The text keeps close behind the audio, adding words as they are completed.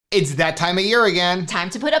It's that time of year again. Time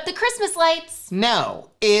to put up the Christmas lights. No,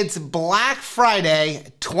 it's Black Friday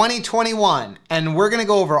 2021, and we're gonna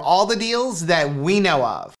go over all the deals that we know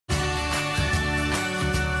of.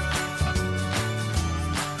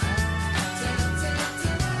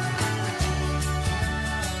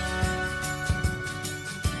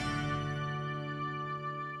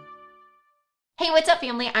 Hey, what's up,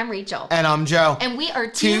 family? I'm Rachel. And I'm Joe. And we are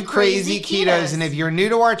Two Crazy Ketos. And if you're new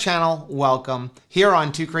to our channel, welcome. Here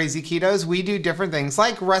on Two Crazy Ketos, we do different things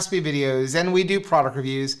like recipe videos and we do product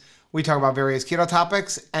reviews. We talk about various keto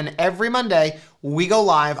topics. And every Monday, we go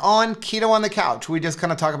live on Keto on the Couch. We just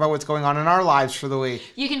kind of talk about what's going on in our lives for the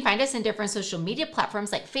week. You can find us in different social media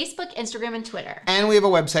platforms like Facebook, Instagram, and Twitter. And we have a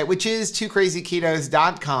website, which is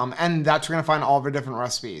twocrazyketos.com. And that's where you're going to find all of our different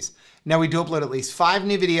recipes. Now, we do upload at least 5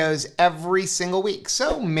 new videos every single week,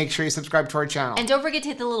 so make sure you subscribe to our channel. And don't forget to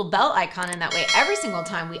hit the little bell icon, and that way every single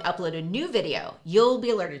time we upload a new video, you'll be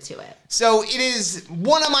alerted to it. So it is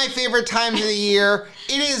one of my favorite times of the year.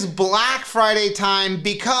 It is Black Friday time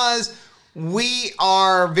because we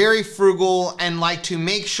are very frugal and like to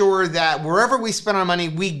make sure that wherever we spend our money,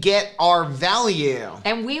 we get our value.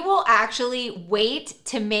 And we will actually wait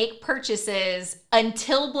to make purchases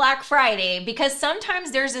until Black Friday because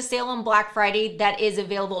sometimes there's a sale on Black Friday that is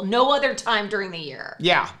available no other time during the year.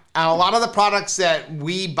 Yeah. And a lot of the products that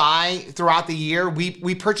we buy throughout the year,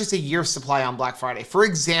 we purchase a year's supply on Black Friday. For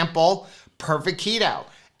example, Perfect Keto.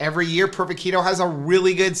 Every year, Perfect Keto has a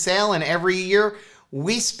really good sale, and every year,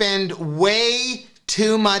 we spend way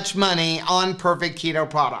too much money on Perfect Keto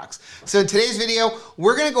products. So in today's video,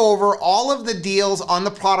 we're gonna go over all of the deals on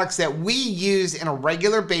the products that we use on a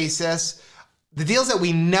regular basis, the deals that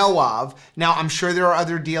we know of. Now, I'm sure there are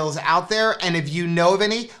other deals out there, and if you know of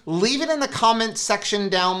any, leave it in the comment section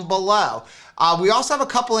down below. We also have a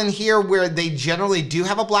couple in here where they generally do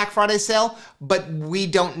have a Black Friday sale, but we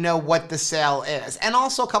don't know what the sale is. And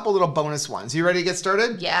also a couple little bonus ones. You ready to get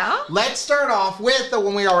started? Yeah. Let's start off with the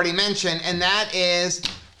one we already mentioned, and that is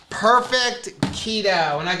Perfect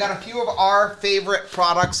Keto. And I got a few of our favorite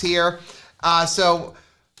products here.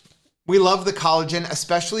 We love the collagen,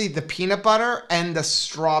 especially the peanut butter and the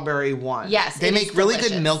strawberry one. Yes, they make really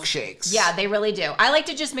good milkshakes. Yeah, they really do. I like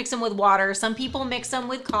to just mix them with water. Some people mix them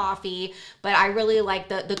with coffee, but I really like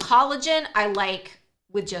the collagen. I like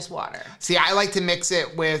with just water. See, I like to mix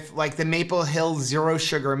it with like the Maple Hill Zero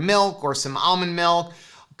Sugar milk or some almond milk,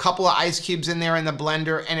 a couple of ice cubes in there in the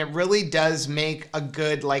blender, and it really does make a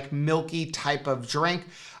good like milky type of drink.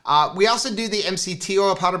 We also do the MCT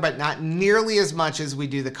oil powder, but not nearly as much as we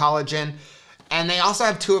do the collagen. And they also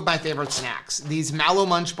have 2 of my favorite snacks. These Mallow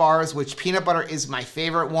Munch bars, which peanut butter is my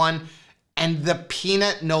favorite one, and the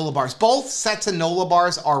peanut Nola bars. Both sets of Nola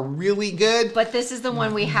bars are really good. But this is the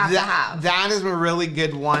one we have to have. That is a really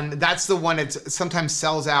good one. That's the one that sometimes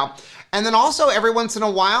sells out. And then also every once in a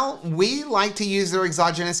while, we like to use their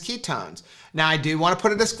exogenous ketones. Now, I do want to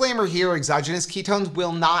put a disclaimer here. Exogenous ketones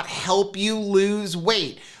will not help you lose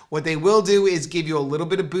weight. What they will do is give you a little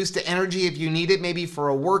bit of boost of energy if you need it, maybe for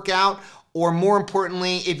a workout, or more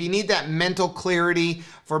importantly, if you need that mental clarity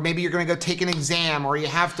for maybe you're going to go take an exam or you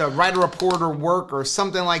have to write a report or work or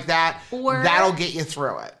something like that, or that'll get you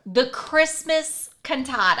through it. The Christmas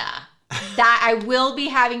cantata. That I will be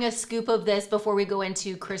having a scoop of this before we go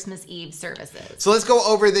into Christmas Eve services. So let's go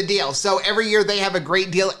over the deal. So every year they have a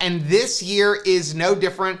great deal, and this year is no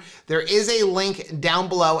different. There is a link down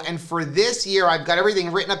below, and for this year, I've got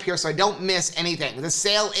everything written up here so I don't miss anything. The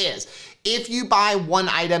sale is, if you buy 1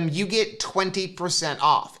 item, you get 20%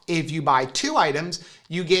 off. If you buy 2 items,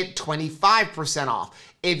 you get 25% off.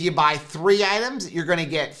 If you buy 3 items, you're gonna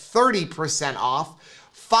get 30% off.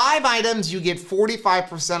 5 items, you get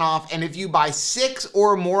 45% off, and if you buy 6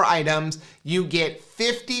 or more items, you get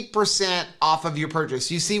 50% off of your purchase.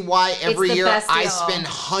 You see why every year I spend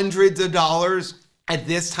hundreds of dollars at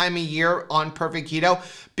this time of year on Perfect Keto?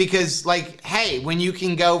 Because like, hey, when you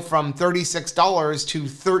can go from $36 to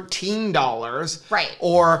 $13, right,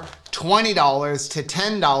 or $20 to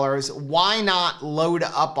 $10, why not load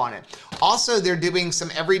up on it? Also, they're doing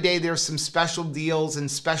some every day, there's some special deals and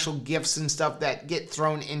special gifts and stuff that get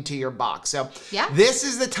thrown into your box. So yeah, this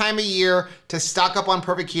is the time of year to stock up on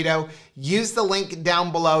Perfect Keto. Use the link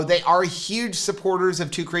down below. They are huge supporters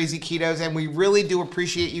of Two Crazy Ketos, and we really do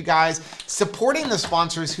appreciate you guys supporting the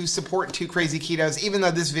sponsors who support Two Crazy Ketos, even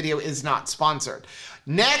though this video is not sponsored.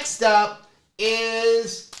 Next up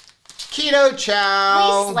is Keto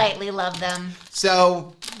Chow. We slightly love them.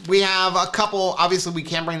 So we have a couple, obviously we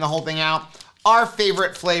can't bring the whole thing out. Our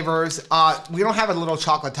favorite flavors, we don't have a little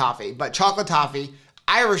chocolate toffee, but chocolate toffee,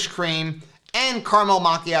 Irish cream, and caramel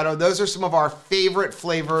macchiato. Those are some of our favorite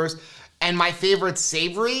flavors. And my favorite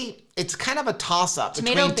savory, it's kind of a toss-up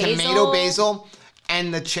between basil. tomato basil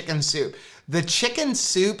and the chicken soup. The chicken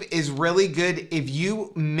soup is really good if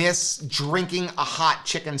you miss drinking a hot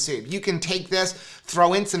chicken soup. You can take this,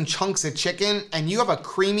 throw in some chunks of chicken, and you have a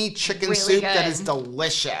creamy chicken soup that is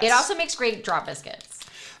delicious. It also makes great drop biscuits.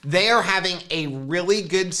 They are having a really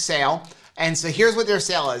good sale. And so here's what their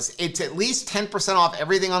sale is. It's at least 10% off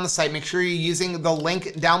everything on the site. Make sure you're using the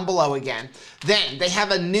link down below again. Then they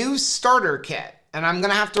have a new starter kit. And I'm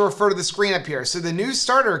gonna have to refer to the screen up here. So the new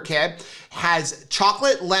starter kit has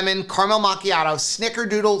chocolate, lemon, caramel macchiato,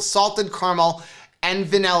 snickerdoodle, salted caramel, and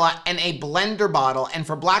vanilla, and a blender bottle. And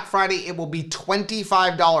for Black Friday, it will be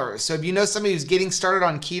 $25. So if you know somebody who's getting started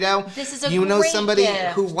on keto, this is a you know great somebody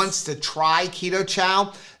gift. who wants to try keto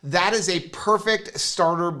chow, that is a perfect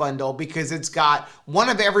starter bundle because it's got one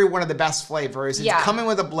of every one of the best flavors. It's coming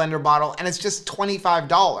with a blender bottle, and it's just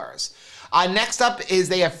 $25. Next up is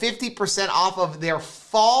they have 50% off of their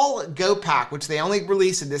fall go pack, which they only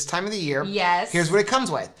release at this time of the year. Yes. Here's what it comes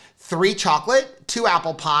with. 3 chocolate, 2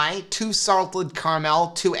 apple pie, 2 salted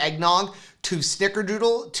caramel, 2 eggnog, 2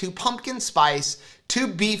 snickerdoodle, 2 pumpkin spice, 2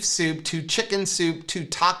 beef soup, 2 chicken soup, 2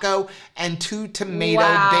 taco, and 2 tomato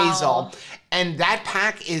basil. And that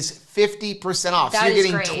pack is 50% off. So you're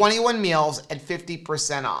getting 21 meals at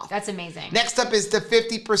 50% off. That's amazing. Next up is the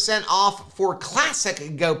 50% off for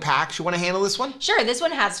classic go packs. You want to handle this one? Sure. This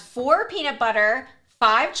one has 4 peanut butter,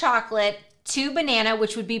 5 chocolate, 2 banana,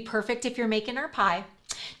 which would be perfect if you're making our pie,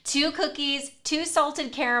 2 cookies, 2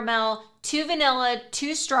 salted caramel, 2 vanilla,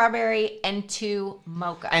 2 strawberry, and 2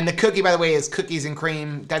 mocha. And the cookie, by the way, is cookies and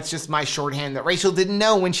cream. That's just my shorthand that Rachel didn't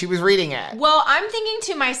know when she was reading it. Well, I'm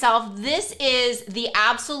thinking to myself, this is the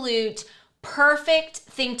absolute perfect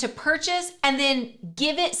thing to purchase and then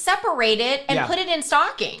separate it and put it in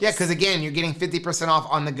stockings. Yeah, because again, you're getting 50% off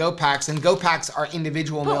on the go packs, and go packs are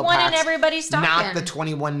individual meal packs. Put one in everybody's stocking. Not the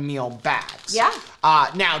 21 meal bags. Yeah.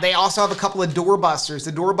 Now, they also have a couple of doorbusters.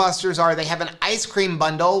 The doorbusters they have an ice cream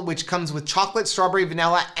bundle, which comes with chocolate, strawberry,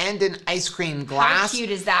 vanilla, and an ice cream glass. How cute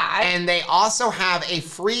is that? And they also have a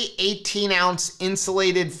free 18-ounce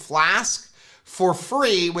insulated flask for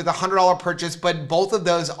free with a $100 purchase, but both of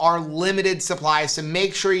those are limited supplies, so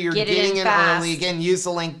make sure you're getting in early. Again, use the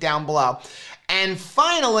link down below. And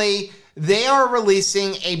finally, they are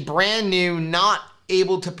releasing a brand new, not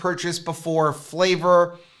able to purchase before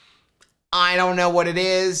flavor. I don't know what it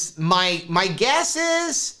is. My guess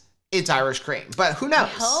is it's Irish cream, but who knows?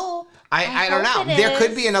 I don't know. There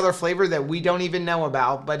could be another flavor that we don't even know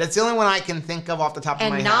about, but it's the only one I can think of off the top of my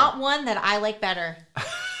head. And not one that I like better.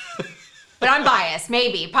 But I'm biased,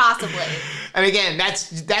 maybe, possibly. And again, that's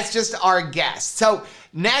just our guess. So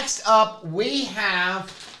next up, we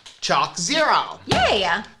have Chalk Zero. Yay!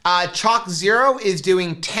 Chalk Zero is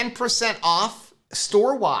doing 10% off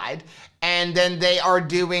store-wide, and then they are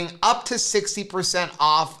doing up to 60%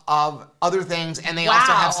 off of other things, and they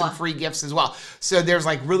also have some free gifts as well. So there's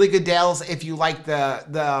like really good deals if you like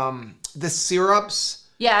the syrups.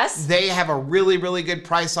 Yes. They have a really, really good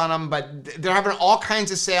price on them, but they're having all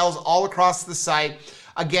kinds of sales all across the site.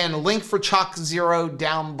 Again, link for Chalk Zero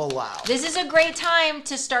down below. This is a great time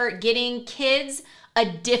to start getting kids a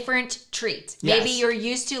different treat. Maybe you're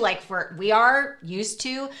used to, we are used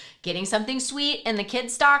to getting something sweet in the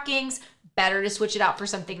kids' stockings. Better to switch it out for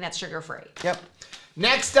something that's sugar-free. Yep.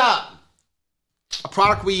 Next up, a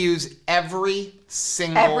product we use every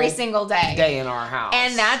single day in our house.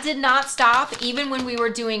 And that did not stop even when we were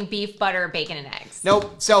doing beef, butter, bacon, and eggs.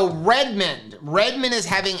 Nope. So Redmond is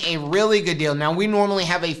having a really good deal. Now, we normally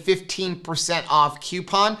have a 15% off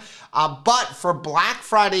coupon, but for Black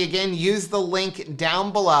Friday, again, use the link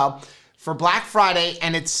down below. For Black Friday,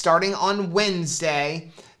 and it's starting on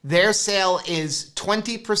Wednesday, their sale is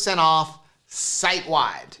 20% off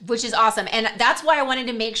site-wide. Which is awesome. And that's why I wanted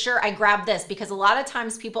to make sure I grabbed this, because a lot of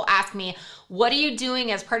times people ask me, what are you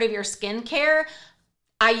doing as part of your skincare?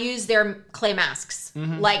 I use their clay masks.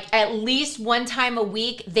 Like at least one time a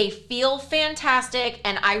week. They feel fantastic,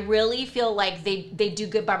 and I really feel like they do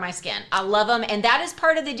good by my skin. I love them, and that is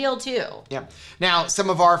part of the deal too. Yeah. Now, some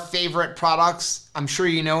of our favorite products, I'm sure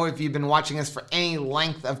you know if you've been watching us for any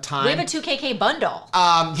length of time. We have a 2KK bundle.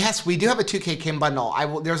 Yes, we do have a 2KK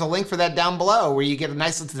bundle. There's a link for that down below where you get a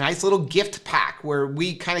nice little gift pack where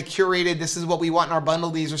we kind of curated, this is what we want in our bundle.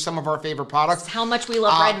 These are some of our favorite products. That's how much we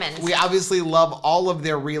love Redmond. We obviously love all of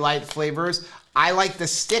their Relight flavors. I like the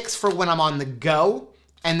sticks for when I'm on the go.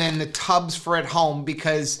 and then the tubs for at home,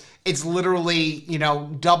 because it's literally, you know,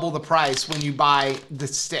 double the price when you buy the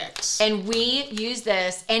sticks. And we use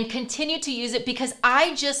this and continue to use it because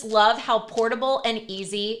I just love how portable and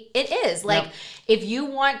easy it is. Like, if you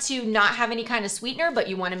want to not have any kind of sweetener, but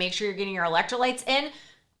you want to make sure you're getting your electrolytes in,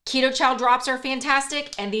 Keto Chow drops are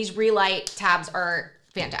fantastic, and these Relight tabs are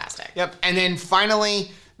fantastic. Yep. And then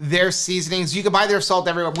finally, their seasonings. You can buy their salt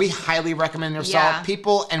everywhere. We highly recommend their salt.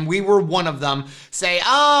 People, and we were one of them, say,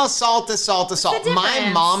 oh, salt is salt is salt. My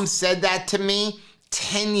mom said that to me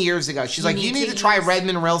 10 years ago. She's like, you need to try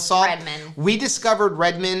Redmond real salt. Redmond. We discovered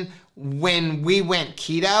Redmond when we went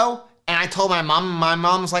keto. And I told my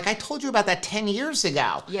mom was like, I told you about that 10 years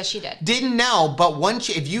ago. Yes, she did. Didn't know, but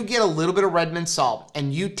if you get a little bit of Redmond salt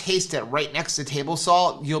and you taste it right next to table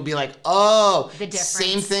salt, you'll be like, oh, the difference.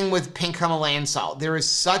 Same thing with pink Himalayan salt. There is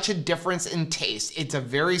such a difference in taste. It's a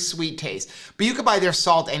very sweet taste. But you can buy their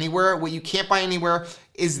salt anywhere. What you can't buy anywhere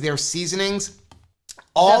is their seasonings.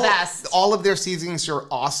 The best. All of their seasonings are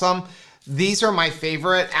awesome. These are my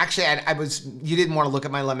favorite. Actually, you didn't want to look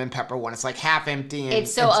at my lemon pepper one. It's like half empty and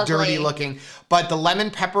it's dirty looking. But the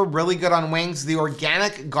lemon pepper, really good on wings. The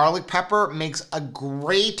organic garlic pepper makes a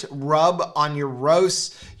great rub on your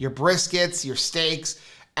roasts, your briskets, your steaks.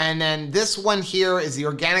 And then this one here is the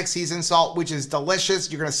organic seasoned salt, which is delicious.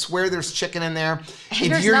 You're going to swear there's chicken in there.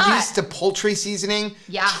 If you're used to poultry seasoning,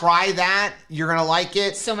 try that. You're going to like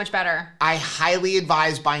it. So much better. I highly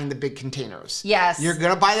advise buying the big containers. Yes. You're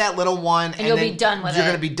going to buy that little one. And you'll be done with it. You're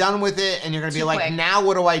going to be done with it. And you're going to be like, now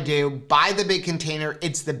what do I do? Buy the big container.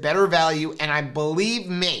 It's the better value. And I believe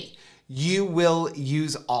me, you will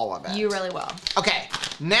use all of it. You really will. Okay,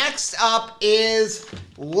 next up is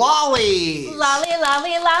lollies. Lolly,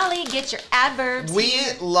 lolly, lolly, get your adverbs. We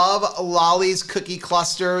love Lollies cookie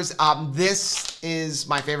clusters. This is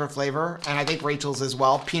my favorite flavor, and I think Rachel's as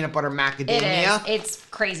well, peanut butter macadamia. It is. It's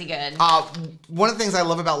crazy good. One of the things I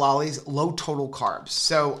love about Lollies, low total carbs.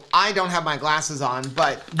 So I don't have my glasses on,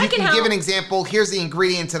 but you can give an example. Here's the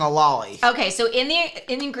ingredients in a lolly. Okay, so in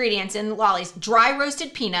the ingredients in Lollies, dry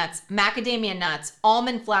roasted peanuts, macadamia nuts,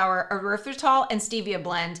 almond flour, erythritol and stevia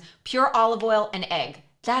blend, pure olive oil, and egg.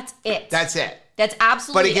 That's it. That's it. That's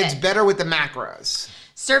absolutely it. But it gets better with the macros.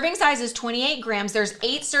 Serving size is 28 grams. There's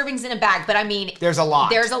 8 servings in a bag, but I mean, there's a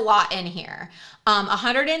lot. There's a lot in here.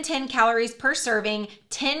 110 calories per serving,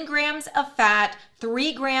 10 grams of fat,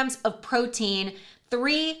 3 grams of protein,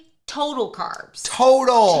 3 total carbs.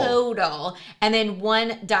 Total. And then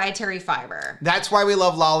 1 dietary fiber. That's why we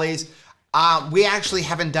love Lollies. We actually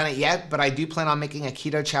haven't done it yet, but I do plan on making a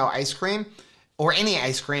Keto Chow ice cream. Or any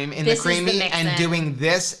ice cream in the creamy and doing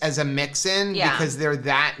this as a mix-in because they're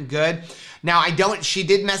that good. Now, she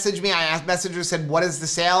did message me. I messaged her, said, what is the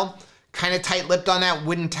sale? Kind of tight-lipped on that,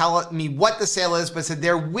 wouldn't tell me what the sale is, but said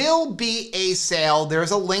there will be a sale. There's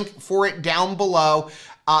a link for it down below.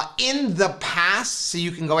 In the past, so you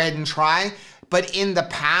can go ahead and try, but in the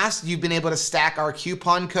past, you've been able to stack our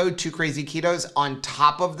coupon code, 2KrazyKetos, on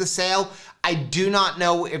top of the sale. I do not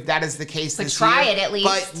know if that is the case this year. Try it at least.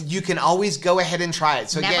 But you can always go ahead and try it.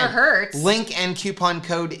 So Never hurts. Link and coupon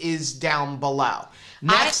code is down below.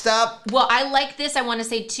 Next up. Well, I like this. I want to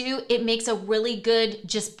say too, it makes a really good,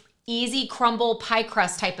 just easy crumble pie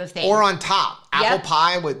crust type of thing. Or on top. Apple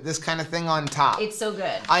pie with this kind of thing on top. It's so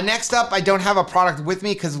good. Next up, I don't have a product with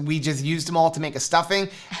me because we just used them all to make a stuffing,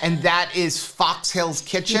 and that is Fox Hill's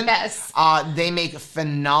Kitchen. Yes. They make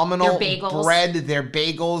phenomenal bread, their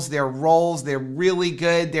bagels, their rolls. They're really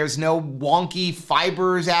good. There's no wonky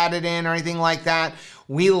fibers added in or anything like that.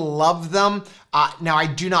 We love them. Now, I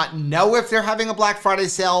do not know if they're having a Black Friday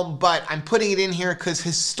sale, but I'm putting it in here because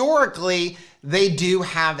historically, they do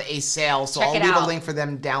have a sale. So I'll leave a link for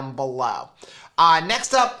them down below.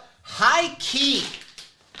 Next up, High Key.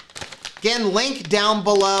 Again, link down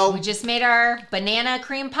below. We just made our banana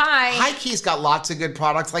cream pie. High Key's got lots of good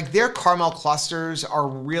products. Like their caramel clusters are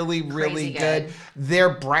really, really good. Their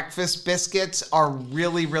breakfast biscuits are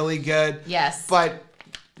really, really good. Yes. But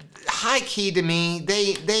High Key to me,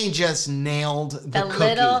 they just nailed the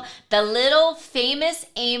cookie. The little famous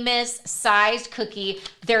Amos sized cookie.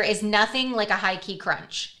 There is nothing like a High Key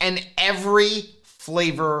crunch. And every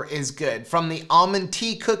flavor is good. From the almond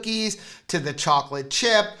tea cookies to the chocolate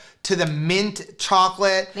chip to the mint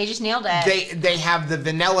chocolate. They just nailed it. They have the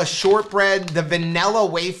vanilla shortbread. The vanilla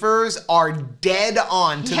wafers are dead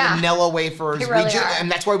on to vanilla wafers. They really are.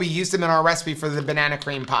 And that's why we used them in our recipe for the banana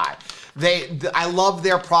cream pie. I love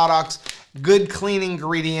their products. Good, clean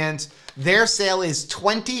ingredients. Their sale is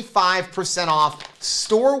 25% off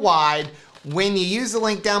store-wide when you use the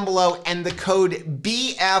link down below and the code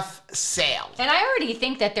BFSALE. And I already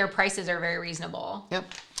think that their prices are very reasonable. Yep.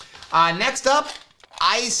 Next up,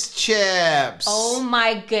 ice chips. Oh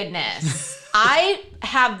my goodness. I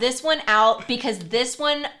have this one out because this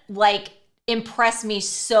one like impressed me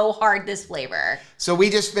so hard, this flavor. So we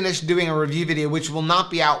just finished doing a review video, which will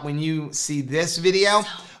not be out when you see this video,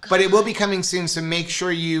 but it will be coming soon. So make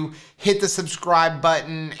sure you hit the subscribe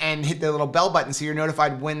button and hit the little bell button so you're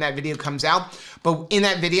notified when that video comes out. But in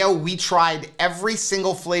that video, we tried every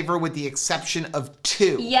single flavor with the exception of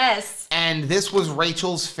 2. Yes. And this was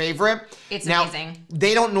Rachel's favorite. It's now, amazing.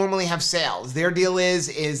 They don't normally have sales. Their deal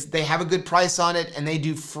is they have a good price on it and they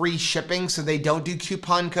do free shipping, so they don't do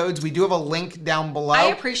coupon codes. We do have a link down below. I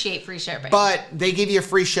appreciate free shipping. But they give you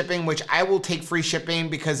free shipping, which I will take free shipping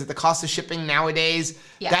because at the cost of shipping nowadays,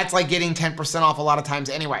 that's like getting 10% off a lot of times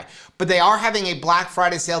anyway. But they are having a Black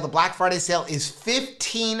Friday sale. The Black Friday sale is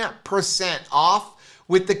 15% off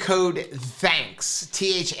with the code THANKS,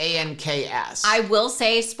 THANKS. I will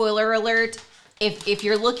say, spoiler alert, if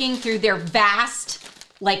you're looking through their vast,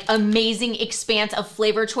 like amazing expanse of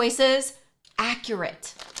flavor choices,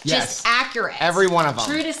 accurate. Yes. Just accurate. Every one of them.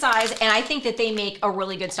 True to size, and I think that they make a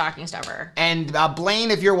really good stocking stuffer. And Blaine,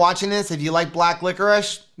 if you're watching this, if you like black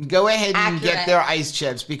licorice, go ahead and get their ice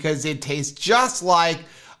chips because it tastes just like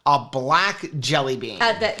a black jelly bean.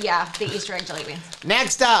 The Easter egg jelly beans.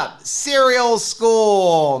 Next up, cereal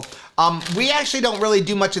school. We actually don't really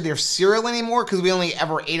do much of their cereal anymore because we only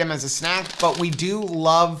ever ate them as a snack, but we do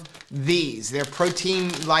love these. They're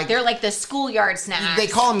protein, like... They're like the schoolyard snacks. They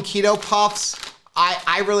call them keto puffs.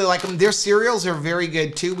 I really like them. Their cereals are very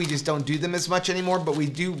good too. We just don't do them as much anymore, but we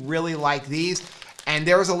do really like these. And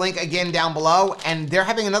there is a link again down below, and they're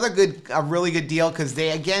having a really good deal because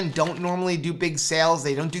they, again, don't normally do big sales.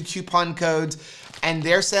 They don't do coupon codes, and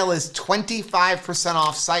their sale is 25%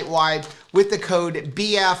 off site-wide with the code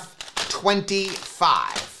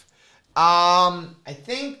BF25. I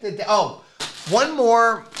think that, one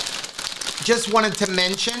more. Just wanted to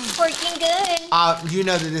mention. Freaking good. You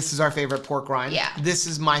know that this is our favorite pork rind. Yeah. This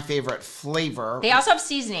is my favorite flavor. They also have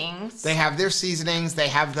seasonings. They have their seasonings. They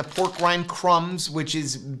have the pork rind crumbs, which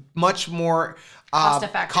is much more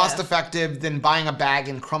cost effective than buying a bag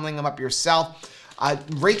and crumbling them up yourself.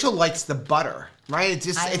 Rachel likes the butter, right?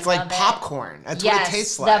 It's like popcorn. That's what it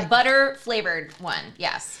tastes like. The butter flavored one,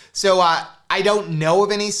 yes. So I don't know of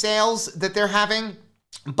any sales that they're having.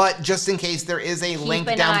 But just in case, there is a link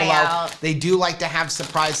down below. Out. They do like to have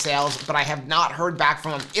surprise sales, but I have not heard back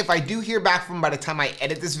from them. If I do hear back from them by the time I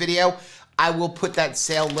edit this video, I will put that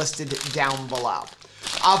sale listed down below.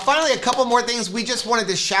 Finally, a couple more things we just wanted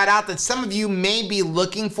to shout out that some of you may be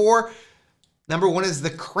looking for. Number one is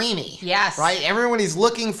the creamy. Yes. Right? Everybody's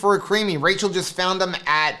looking for a creamy. Rachel just found them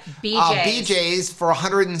at BJ's for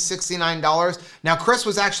 $169. Now, Chris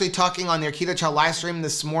was actually talking on their Keto Chow live stream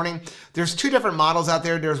this morning. There's 2 different models out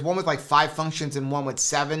there. There's one with like 5 functions and one with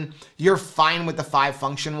 7. You're fine with the 5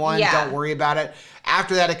 function one. Yeah. Don't worry about it.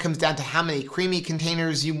 After that, it comes down to how many creamy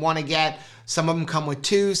containers you want to get. Some of them come with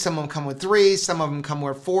 2, some of them come with 3, some of them come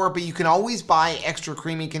with 4, but you can always buy extra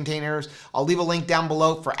creamy containers. I'll leave a link down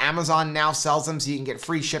below for Amazon now sells them so you can get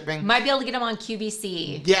free shipping. Might be able to get them on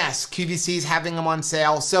QVC. Yes, QVC is having them on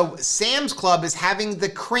sale. So Sam's Club is having the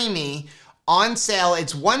creamy on sale.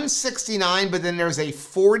 It's $169, but then there's a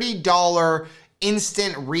 $40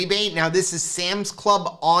 instant rebate. Now this is Sam's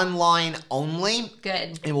Club online only.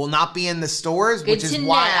 Good. It will not be in the stores, which is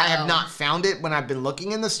why I have not found it when I've been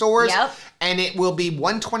looking in the stores. Yep. And it will be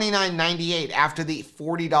 $129.98 after the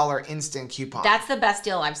 $40 instant coupon. That's the best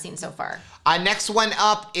deal I've seen so far. Next one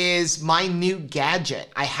up is my new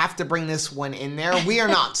gadget. I have to bring this one in there. We are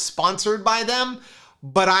not sponsored by them,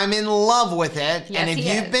 but I'm in love with it. Yes, and if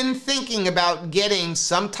you've been thinking about getting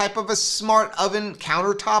some type of a smart oven,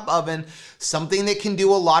 countertop oven, something that can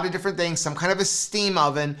do a lot of different things, some kind of a steam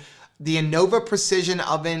oven, the Innova Precision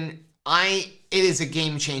Oven, it is a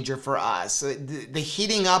game changer for us. The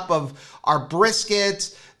heating up of our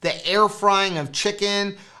briskets, the air frying of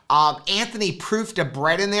chicken. Anthony proofed a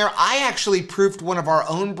bread in there. I actually proofed one of our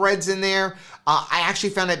own breads in there. I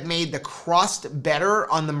actually found it made the crust better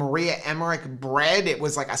on the Maria Emmerich bread. It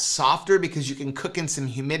was like a softer because you can cook in some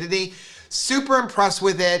humidity. Super impressed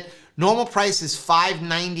with it. Normal price is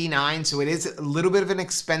 $5.99, so it is a little bit of an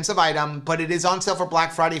expensive item, but it is on sale for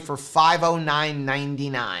Black Friday for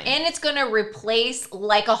 $509.99. And it's going to replace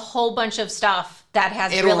like a whole bunch of stuff that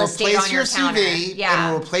has real estate on your counter. It'll replace your sous vide. Yeah.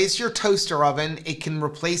 It'll replace your toaster oven. It can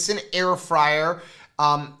replace an air fryer.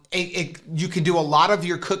 You can do a lot of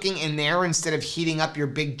your cooking in there instead of heating up your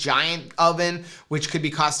big giant oven, which could be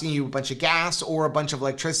costing you a bunch of gas or a bunch of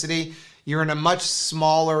electricity. You're in a much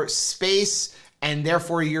smaller space, and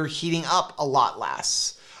therefore you're heating up a lot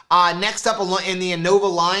less. Next up in the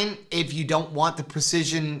Innova line, if you don't want the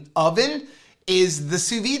precision oven, is the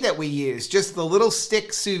sous vide that we use, just the little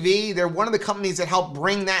stick sous vide. They're one of the companies that help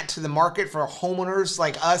bring that to the market for homeowners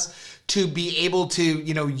like us to be able to,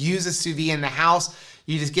 you know, use a sous vide in the house.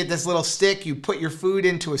 You just get this little stick, you put your food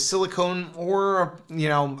into a silicone or, you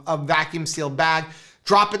know, a vacuum sealed bag,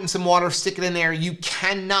 drop it in some water, stick it in there. You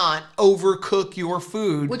cannot overcook your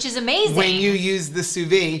food. Which is amazing. When you use the sous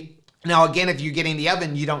vide. Now, again, if you're getting the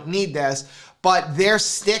oven, you don't need this, but their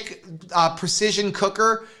stick precision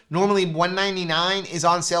cooker, normally $199, is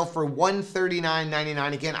on sale for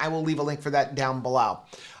 $139.99. Again, I will leave a link for that down below.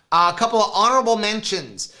 A couple of honorable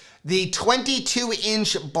mentions. The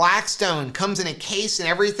 22-inch Blackstone comes in a case and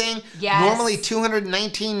everything. Yes. Normally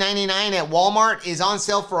 $219.99 at Walmart, is on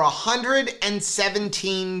sale for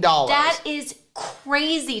 $117. That is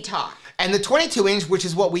crazy talk. And the 22-inch, which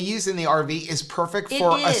is what we use in the RV, is perfect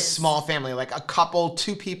for a small family, like a couple,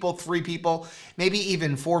 2 people, 3 people, maybe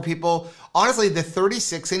even 4 people. Honestly, the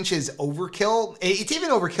 36-inch is overkill. It's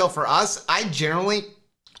even overkill for us. I generally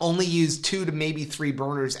only use 2 to maybe 3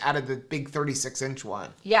 burners out of the big 36-inch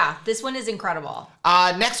one. Yeah, this one is incredible.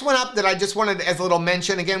 Next one up that I just wanted as a little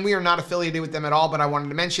mention, again, we are not affiliated with them at all, but I wanted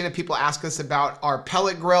to mention it. People ask us about our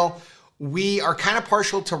pellet grill. We are kind of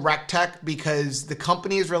partial to RecTech because the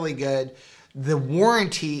company is really good, the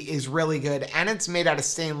warranty is really good, and it's made out of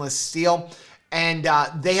stainless steel. And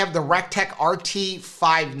they have the RecTech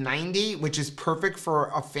RT590, which is perfect for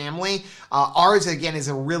a family. Ours, again, is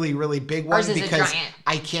a really, really big one. Ours is because a giant.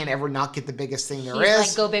 I can't ever not get the biggest thing there He's is.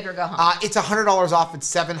 like, go big or go home. It's $100 off. It's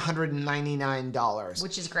 $799.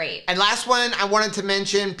 Which is great. And last one I wanted to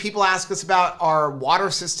mention, people ask us about our water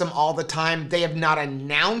system all the time. They have not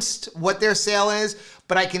announced what their sale is,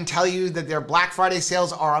 but I can tell you that their Black Friday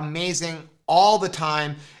sales are amazing all the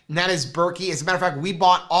time. And that is Berkey. As a matter of fact, we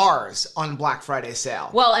bought ours on Black Friday sale.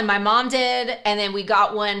 Well, and my mom did, and then we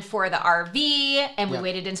got one for the RV, and we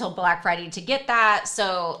waited until Black Friday to get that.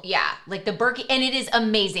 So yeah, like the Berkey, and it is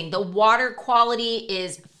amazing. The water quality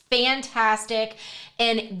is fantastic.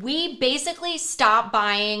 And we basically stopped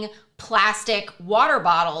buying plastic water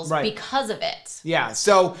bottles because of it. Yeah,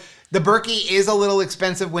 so the Berkey is a little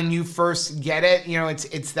expensive when you first get it. You know,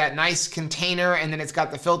 it's that nice container, and then it's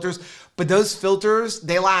got the filters. But those filters,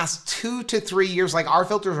 they last 2 to 3 years. Like, our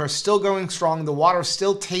filters are still going strong. The water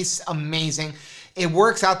still tastes amazing. It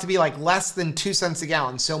works out to be like less than 2 cents a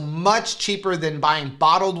gallon. So much cheaper than buying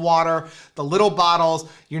bottled water, the little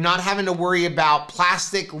bottles. You're not having to worry about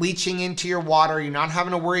plastic leaching into your water. You're not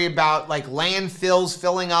having to worry about like landfills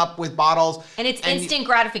filling up with bottles. And it's instant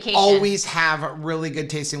gratification. Always have really good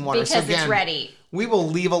tasting water. Because it's ready. We will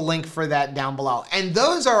leave a link for that down below. And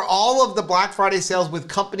those are all of the Black Friday sales with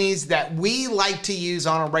companies that we like to use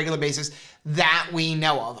on a regular basis that we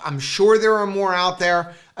know of. I'm sure there are more out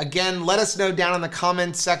there. Again, let us know down in the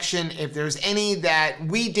comments section if there's any that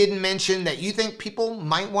we didn't mention that you think people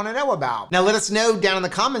might want to know about. Now let us know down in the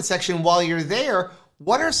comments section while you're there,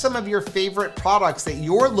 what are some of your favorite products that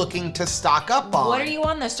you're looking to stock up on? What are you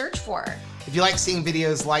on the search for? If you like seeing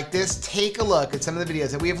videos like this, take a look at some of the videos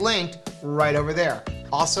that we have linked right over there.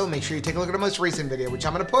 Also, make sure you take a look at our most recent video, which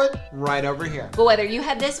I'm gonna put right over here. But whether you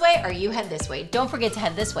head this way or you head this way, don't forget to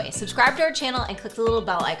head this way. Subscribe to our channel and click the little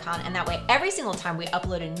bell icon, and that way every single time we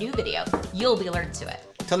upload a new video, you'll be alerted to it.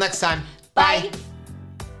 Till next time, Bye. bye.